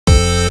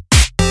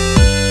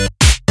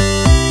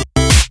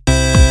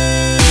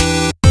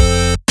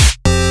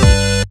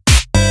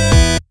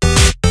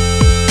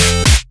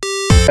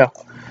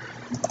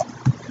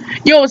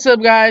Yo, what's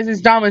up, guys?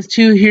 It's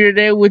Domus2 here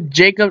today with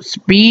Jacob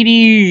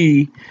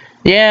Speedy.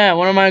 Yeah,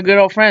 one of my good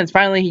old friends.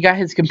 Finally, he got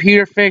his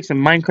computer fixed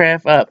and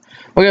Minecraft up.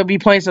 We're going to be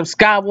playing some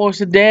Skywars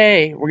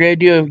today. We're going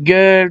to do a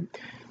good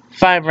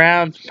 5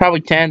 rounds,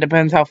 probably 10,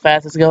 depends how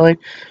fast it's going.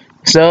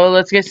 So,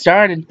 let's get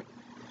started.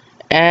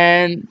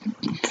 And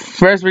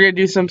first, we're going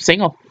to do some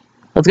single.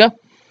 Let's go.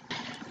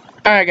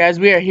 Alright, guys,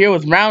 we are here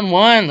with round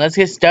 1. Let's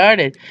get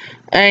started.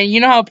 And you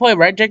know how to play,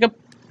 right, Jacob?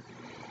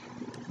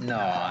 No,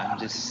 I'm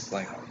just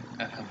like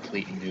a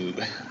complete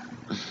noob.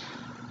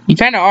 You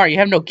kind of are. You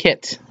have no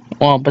kit.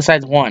 Well,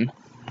 besides one.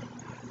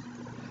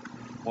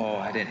 Whoa,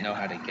 I didn't know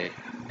how to get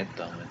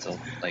them until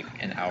like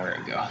an hour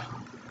ago.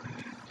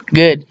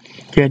 Good.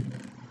 Good.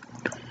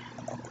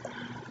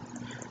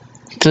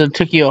 So it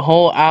took you a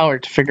whole hour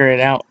to figure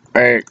it out.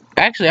 Or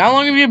actually, how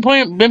long have you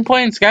been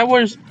playing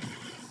Skywars?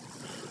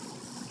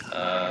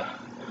 I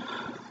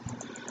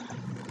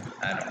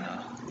don't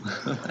know.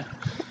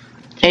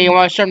 Hey, you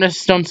want to sharpen this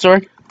stone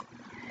sword?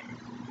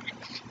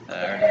 I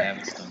already have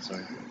a stone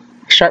sword.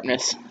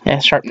 Sharpness. Yeah,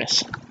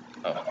 sharpness.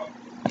 Oh.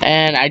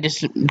 And I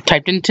just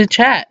typed into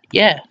chat.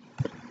 Yeah.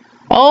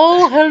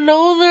 Oh,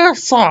 hello there,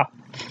 sir.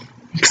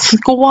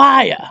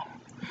 Squire.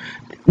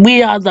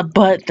 We are the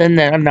button.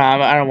 No,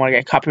 I don't want to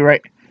get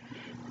copyright.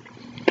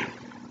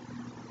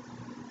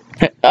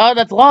 Oh,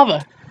 that's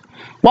lava.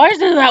 Why is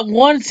there that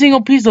one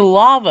single piece of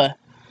lava?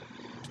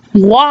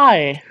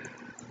 Why?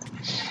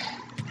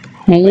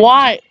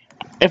 Why?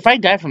 If I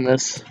die from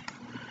this,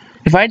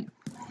 I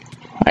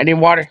need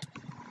water.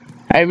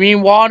 I need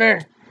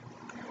water.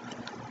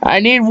 I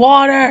need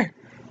water.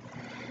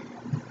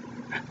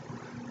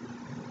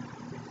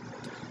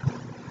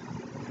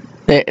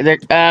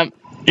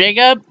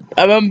 Jacob,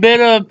 I'm a bit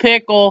of a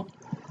pickle.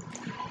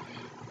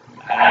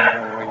 I don't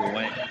know where you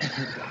went.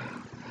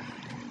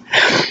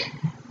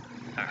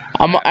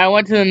 I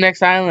went to the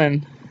next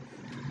island.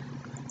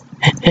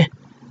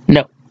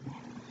 No.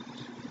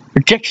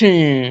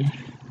 Rejection.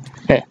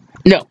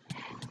 No.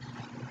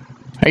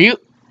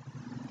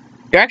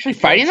 You're actually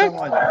fighting them?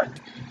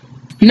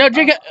 No,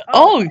 Jacob.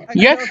 Oh,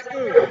 yes.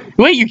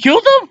 Wait, you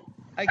killed them?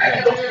 I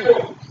killed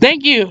you.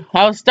 Thank you.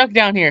 I was stuck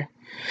down here.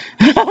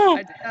 I did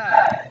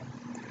not.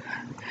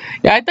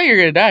 Yeah, I thought you were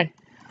gonna die,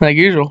 like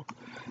usual.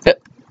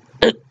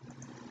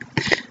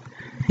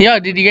 Yo,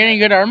 did you get any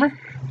good armor?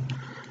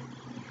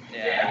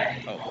 Yeah.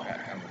 Oh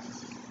crap! I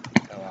almost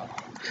fell out.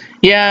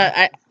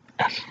 Yeah,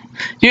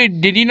 dude,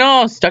 did you know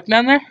I was stuck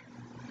down there? I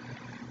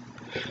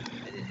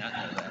did not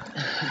know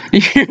that.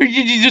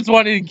 You just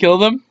wanted to kill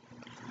them?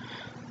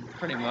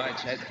 Pretty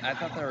much. I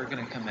thought they were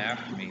gonna come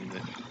after me,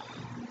 but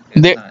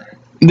it's not.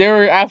 They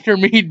were after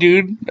me,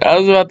 dude. I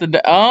was about to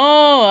die.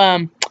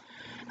 Oh,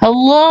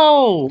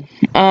 hello.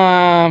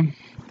 No,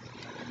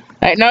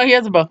 he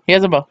has a bow. He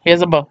has a bow. He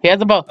has a bow. He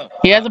has a bow.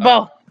 He has a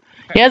bow.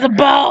 He has a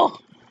bow.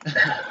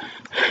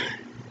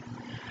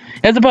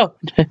 He has a bow.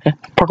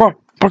 Parkour.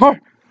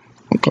 Parkour.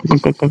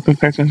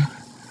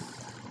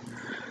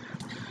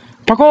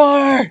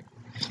 Parkour.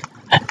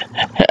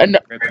 No.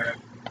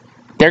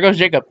 There goes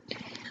Jacob.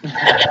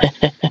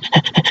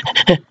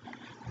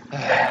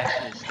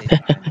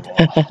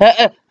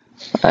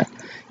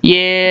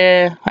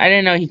 Yeah, I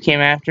didn't know he came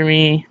after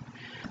me.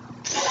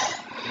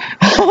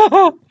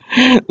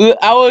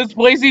 I was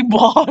placing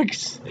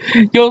blocks.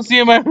 You'll see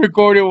in my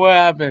recording what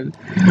happened.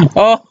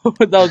 Oh,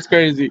 that was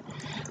crazy.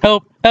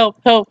 Help, help,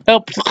 help,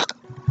 help.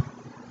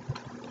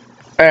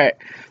 Alright,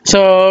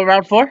 so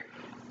round 4?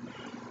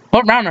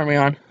 What round are we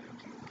on?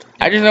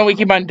 I just know we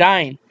keep on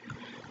dying.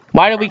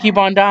 Why do we keep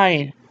on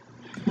dying?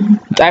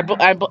 I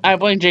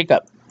blame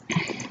Jacob.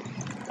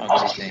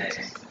 Oh,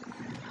 thanks.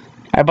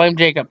 I blame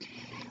Jacob.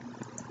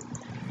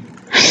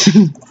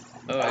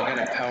 Oh, I got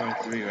a power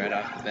 3 right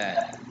off the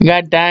bat. You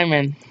got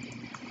diamond.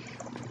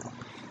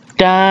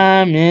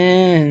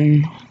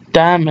 Diamond.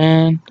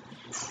 Diamond.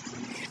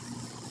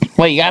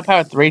 Wait, you got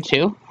power 3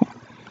 too?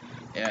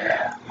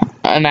 Yeah.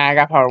 Nah, I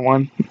got power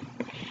 1.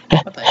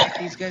 What the heck?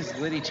 These guys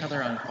lit each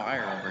other on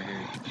fire over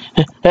here.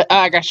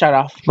 I got shot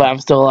off, but I'm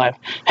still alive.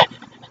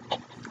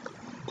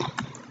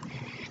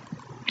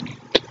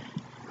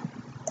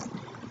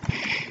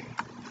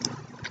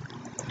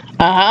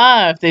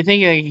 Aha, if they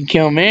think they can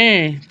kill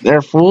me,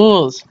 they're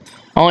fools.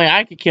 Only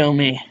I could kill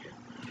me.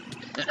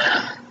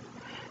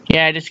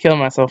 Yeah, I just killed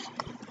myself.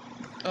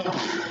 Oh.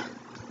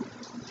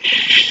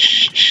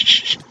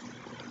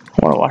 I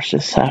want to watch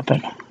this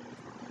happen.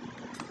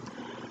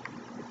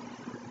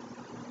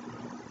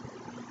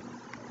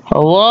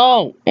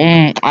 Hello?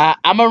 I'm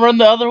gonna run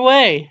the other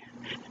way.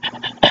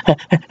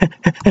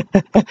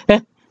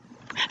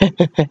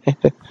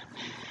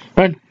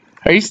 Run.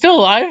 Are you still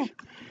alive?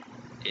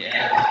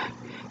 Yeah.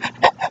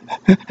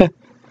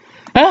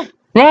 Huh?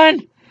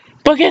 Run!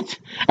 Bucket!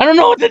 I don't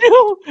know what to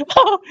do!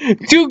 Oh,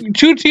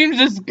 two teams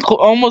just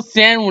almost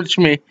sandwiched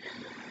me.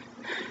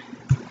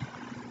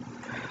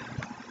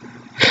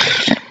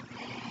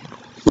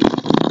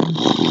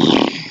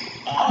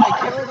 Oh, I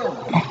killed him!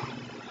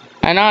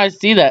 I know, I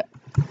see that.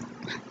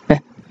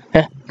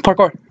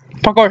 Parkour.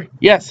 Parkour.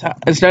 Yes.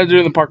 Instead of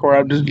doing the parkour,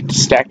 I'm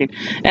just stacking.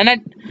 And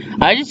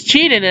I just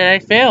cheated and I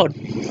failed.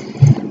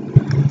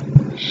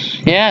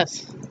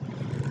 Yes.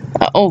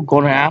 Oh,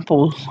 golden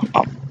apples.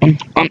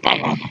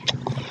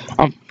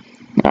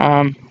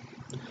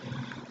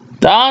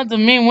 The odds of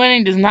me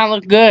winning does not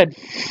look good.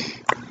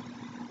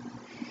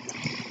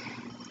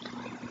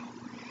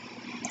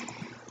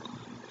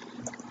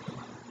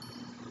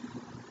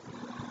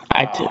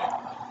 I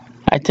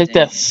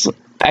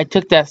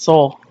took that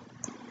soul.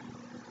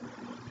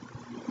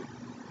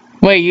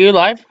 Wait, you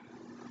alive?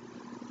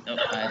 Nope,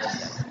 I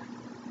just died.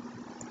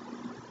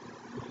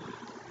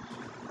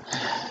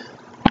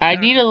 I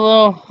need a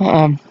little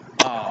Oh,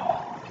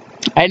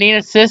 I need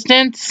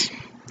assistance.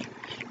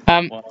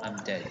 well, I'm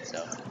dead,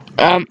 so.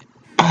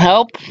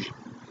 Help.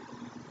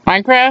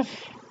 Minecraft?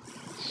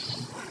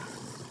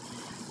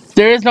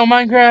 There is no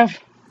Minecraft.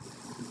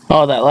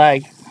 Oh, that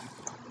lag.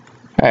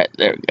 Alright,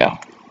 there we go.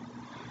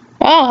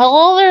 Oh,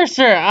 hello there,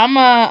 sir.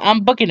 I'm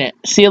booking it.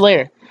 See you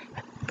later.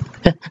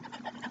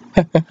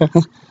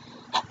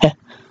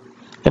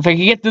 If I can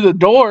get through the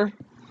door.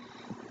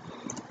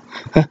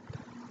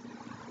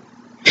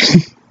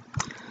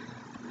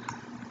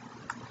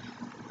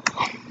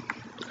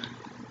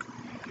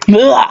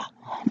 Ugh.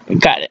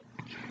 Got it.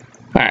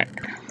 Alright.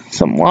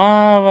 Some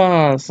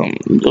lava, some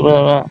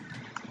blah.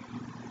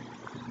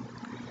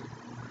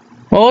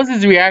 What was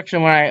his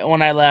reaction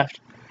when I left?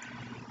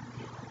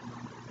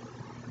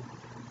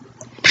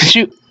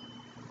 Shoot.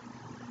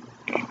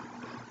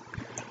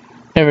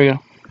 There we go.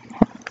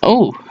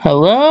 Oh,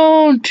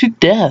 hello to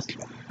death.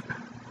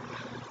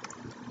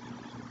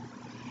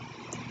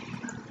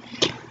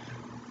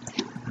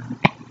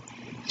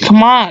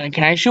 Come on,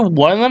 can I shoot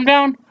one of them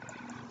down?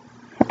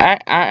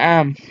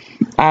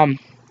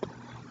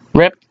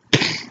 Rip.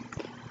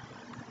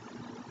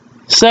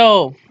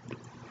 So,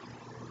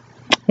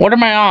 what are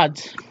my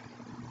odds?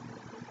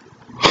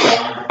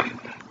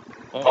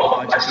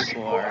 Well, a bunch of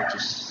people are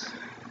just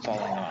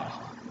falling off.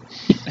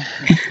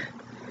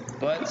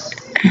 But,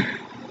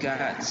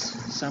 got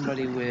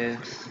somebody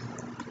with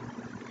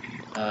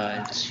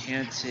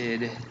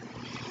enchanted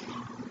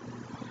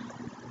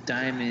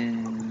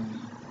diamond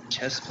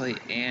chestplate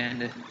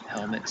and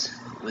helmet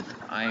with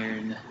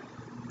iron.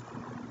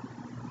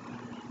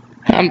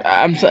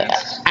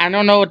 I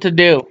don't know what to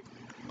do.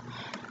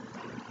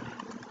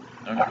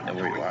 I don't know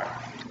where you are.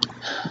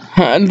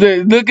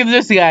 Look at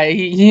this guy.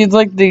 He's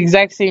like the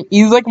exact same.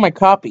 He's like my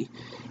copy.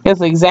 He has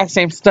the exact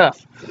same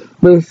stuff,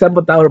 but except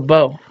without a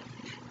bow.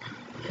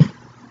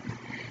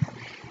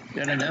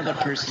 Got another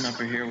person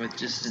over here with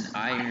just an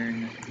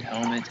iron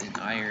helmet and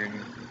iron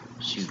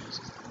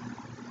shoes.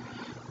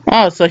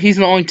 Oh, so he's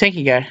the only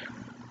tanky guy.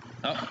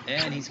 Oh,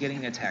 and he's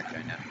getting attacked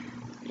right now.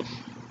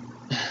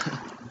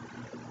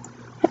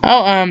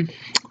 Oh,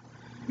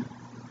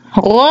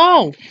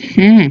 hello.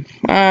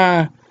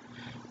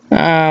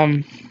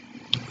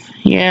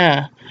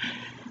 Yeah.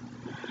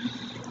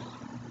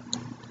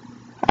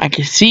 I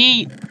can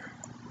see.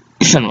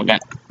 Son of a gun.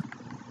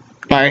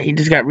 Alright, he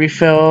just got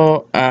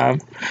refill.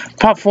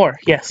 Pop 4.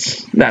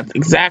 Yes, that's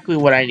exactly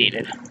what I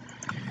needed.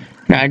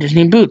 Now I just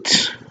need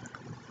boots.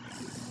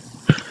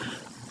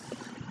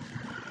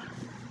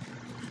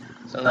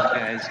 So that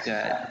guy's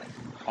got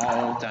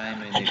all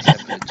diamond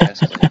except for the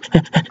chestplate.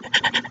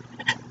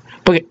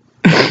 Okay.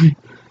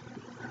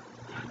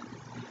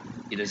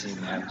 He doesn't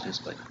even have a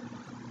chestplate.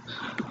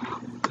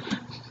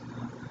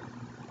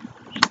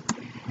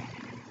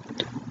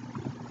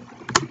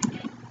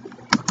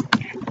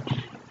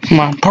 Come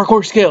on,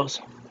 parkour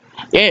skills.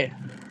 Yeah.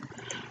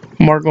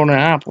 More golden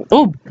apple.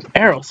 Oh,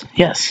 arrows.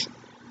 Yes.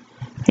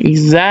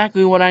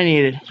 Exactly what I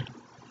needed.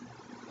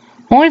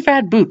 Only if I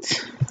had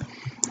boots.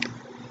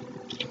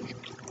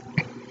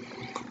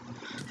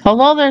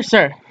 Hello there,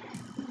 sir.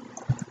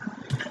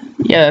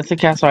 Yeah, that's the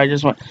castle I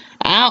just went.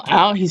 Ow,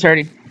 ow, he's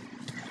hurting.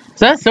 Is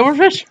that a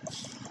silverfish?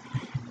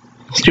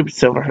 Stupid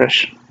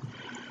silverfish.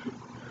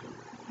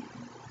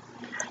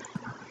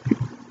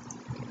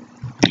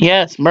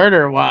 Yes,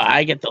 murder while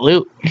I get the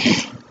loot.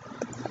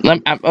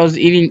 I was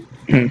eating.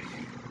 Oh,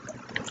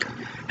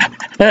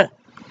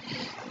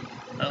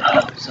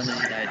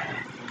 somebody died.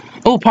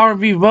 Oh, Power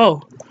V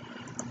bow.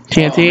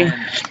 TNT. Oh,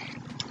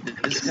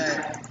 this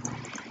guy,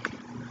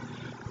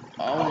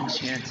 all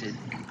enchanted.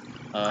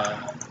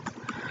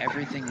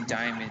 Everything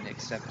diamond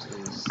except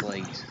his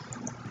legs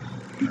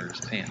or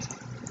his pants.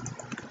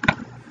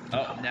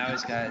 Oh, now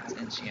he's got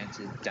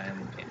enchanted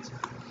diamond pants.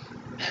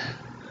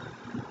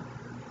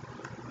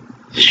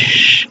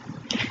 Shh.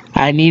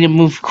 I need to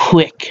move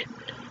quick,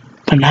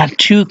 but not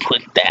too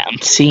quick that I'm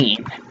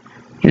seen.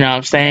 You know what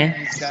I'm saying?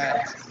 And he's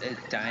got a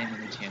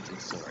diamond enchanted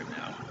sword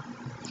now.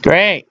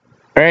 Great.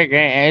 Great,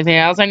 great. Anything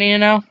else I need to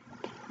know?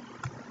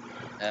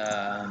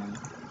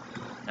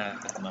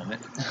 Not at the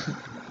moment.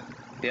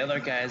 The other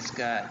guy's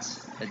got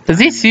a Does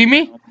he see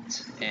me?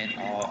 And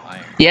all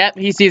iron. Yep,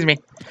 he sees me.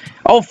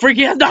 Oh, freak,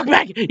 he has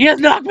knockback! He has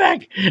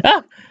knockback!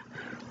 Ah!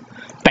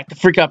 Back the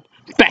freak up.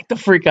 Back the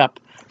freak up.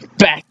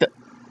 Back the...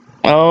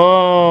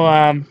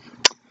 Oh,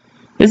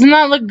 this does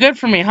not look good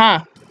for me,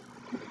 huh?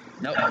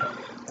 Nope.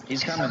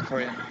 He's coming for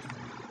you.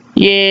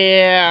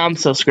 Yeah, I'm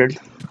so screwed.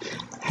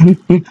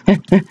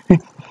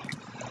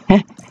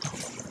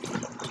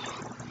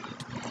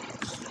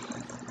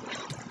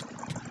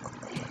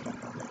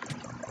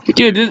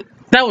 Dude,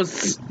 that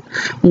was...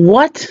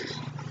 What?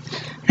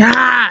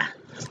 Ah!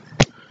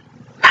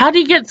 How do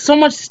you get so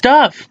much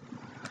stuff?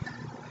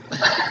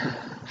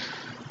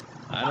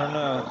 I don't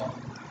know.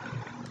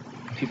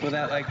 People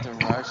that like to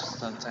rush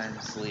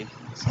sometimes leave.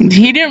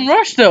 He didn't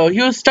rush, though.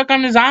 He was stuck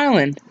on his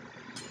island.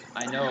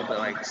 I know, but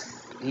like,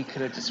 he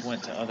could have just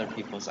went to other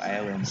people's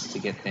islands to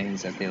get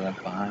things that they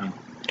left behind.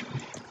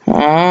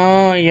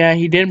 Oh, yeah,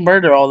 he did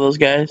murder all those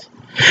guys.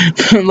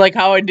 Like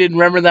how I did,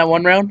 remember that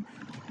one round?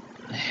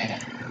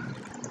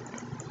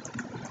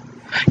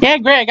 Yeah,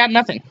 great, I got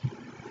nothing.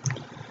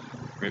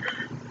 Rip.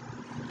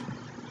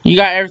 You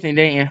got everything,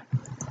 didn't you?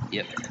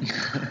 Yep.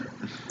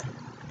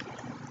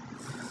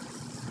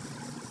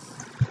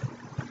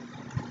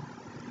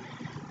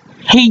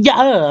 Hey,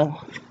 yeah.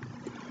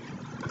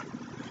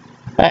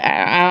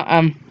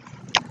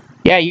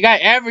 Yeah, you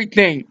got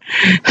everything.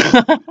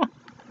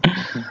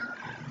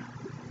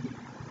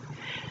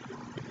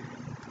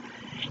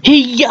 Hey,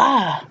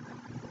 yeah.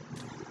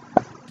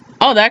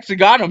 Oh, they actually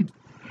got him.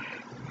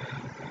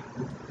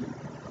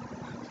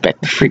 Bet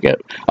the freak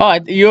out. Oh,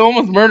 you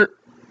almost murdered.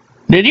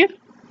 Did you?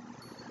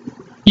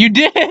 You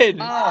did.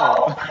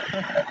 Oh.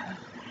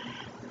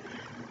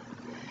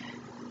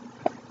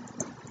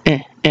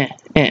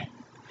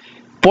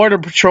 Border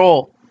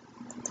Patrol.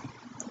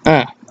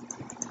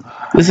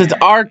 This is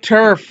our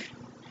turf.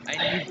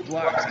 I need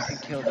blocks. I can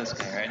kill this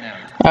guy right now.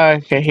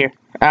 Okay, here.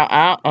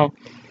 Ow.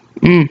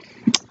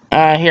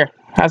 Here.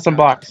 Have some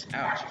blocks.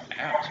 Ouch.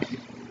 Ouch.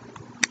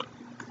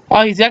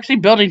 Oh, he's actually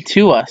building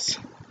to us.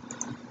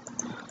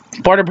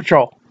 Border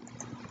Patrol.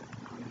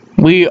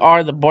 We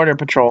are the Border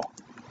Patrol.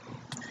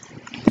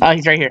 Oh,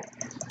 he's right here.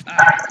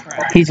 Ah,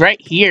 crap. He's right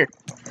here.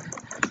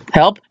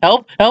 Help.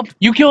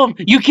 You kill him.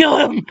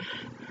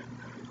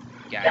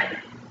 Got him.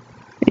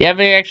 You have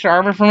any extra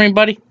armor for me,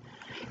 buddy?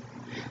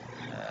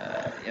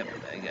 Yep,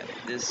 I got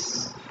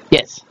this.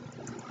 Yes.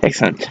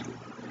 Excellent.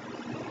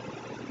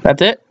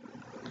 That's it?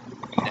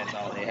 That's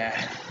all they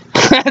had.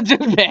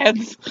 Just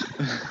pants.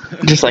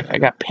 Just like I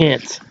got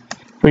pants.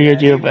 What are you Yeah, gonna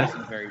do he about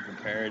wasn't very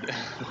prepared.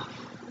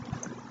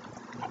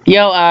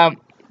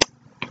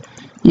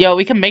 Yo,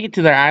 we can make it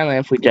to their island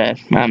if we did.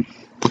 Oh,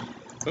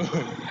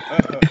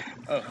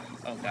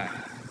 God.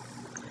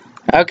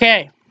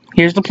 Okay,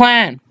 here's the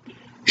plan.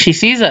 She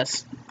sees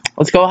us.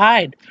 Let's go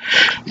hide.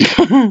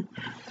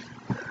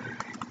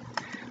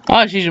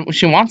 Oh,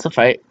 she wants to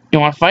fight. You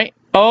want to fight?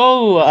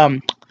 Oh,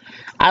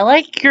 I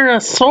like your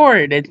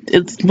sword.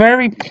 It's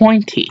very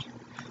pointy.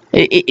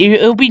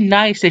 It'll be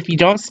nice if you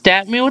don't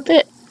stab me with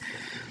it.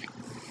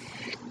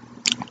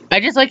 I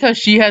just like how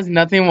she has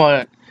nothing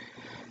but...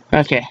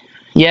 Okay.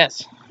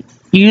 Yes.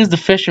 Use the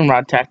fishing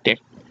rod tactic.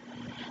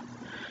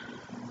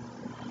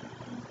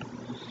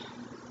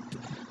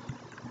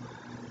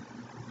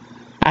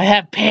 I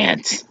have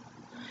pants.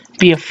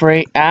 Be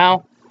afraid.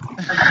 Ow.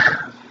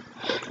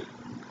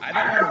 I don't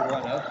want to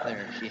run up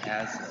there if she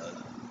has those.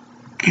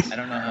 I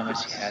don't know how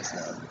much she has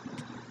though.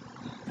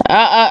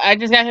 I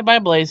just got hit by a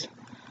blaze.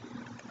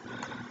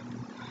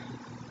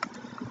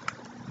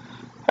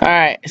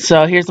 Alright,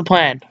 so here's the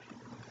plan.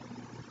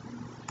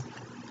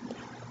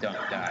 Don't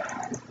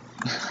die.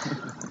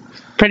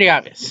 Pretty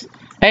obvious.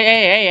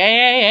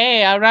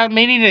 Hey, I'm not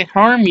meaning to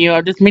harm you,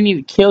 I'm just meaning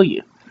to kill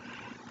you.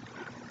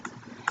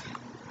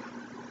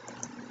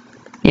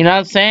 You know what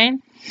I'm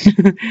saying?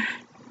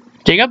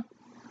 Jacob?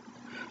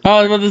 Oh,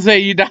 I was about to say,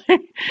 you died.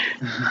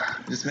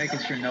 Just making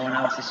sure no one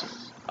else is...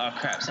 Oh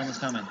crap, someone's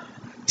coming.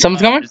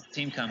 Someone's coming? There's a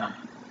team coming.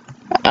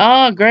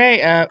 Oh,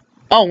 great.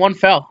 Oh, one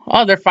fell.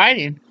 Oh, they're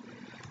fighting.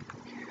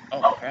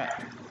 Oh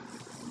crap.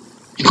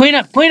 Clean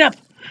up,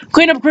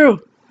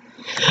 crew.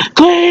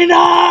 Clean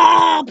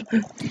up!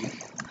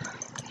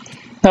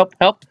 Help.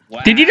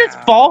 Wow. Did you just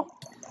fall?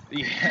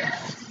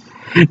 Yes.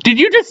 Did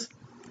you just...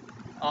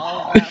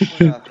 All that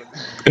for nothing.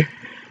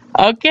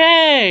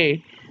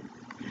 Okay.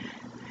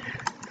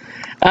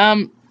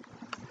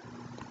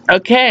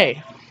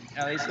 Okay.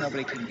 At least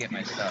nobody can get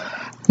my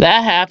stuff.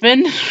 That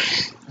happened.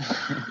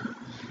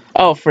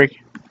 Oh,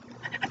 freak.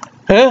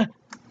 They're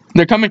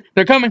coming.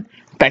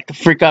 Back the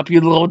freak up,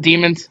 you little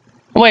demons.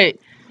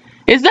 Wait.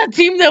 Is that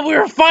team that we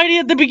were fighting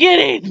at the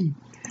beginning?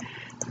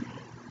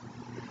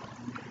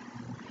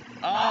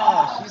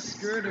 Oh, she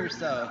screwed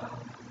herself.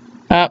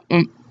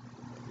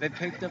 They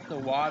picked up the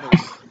water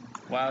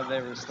while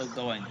they were still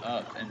going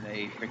up, and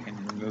they freaking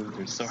removed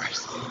their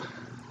source.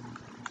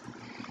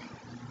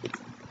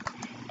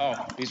 Oh,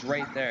 he's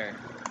right there.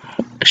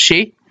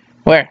 She?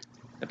 Where?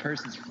 The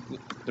person's...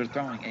 They're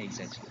throwing eggs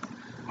at you.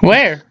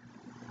 Where?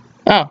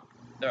 Oh.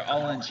 They're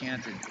all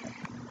enchanted.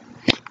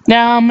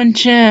 Now I'm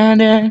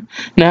enchanted.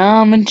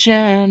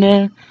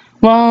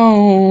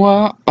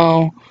 Whoa.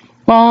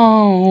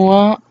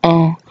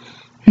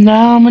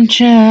 Now I'm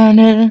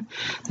enchanted.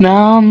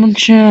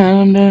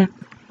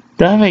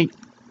 Damn.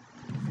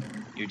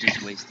 You're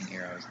just wasting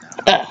arrows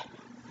now.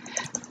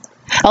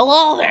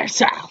 Hello there,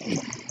 sir.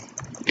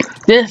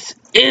 This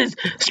is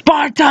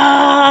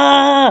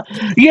Sparta!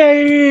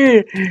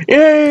 Yeah!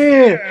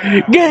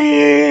 Yeah!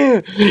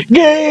 Yeah!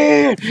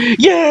 Yeah!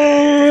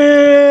 Yeah!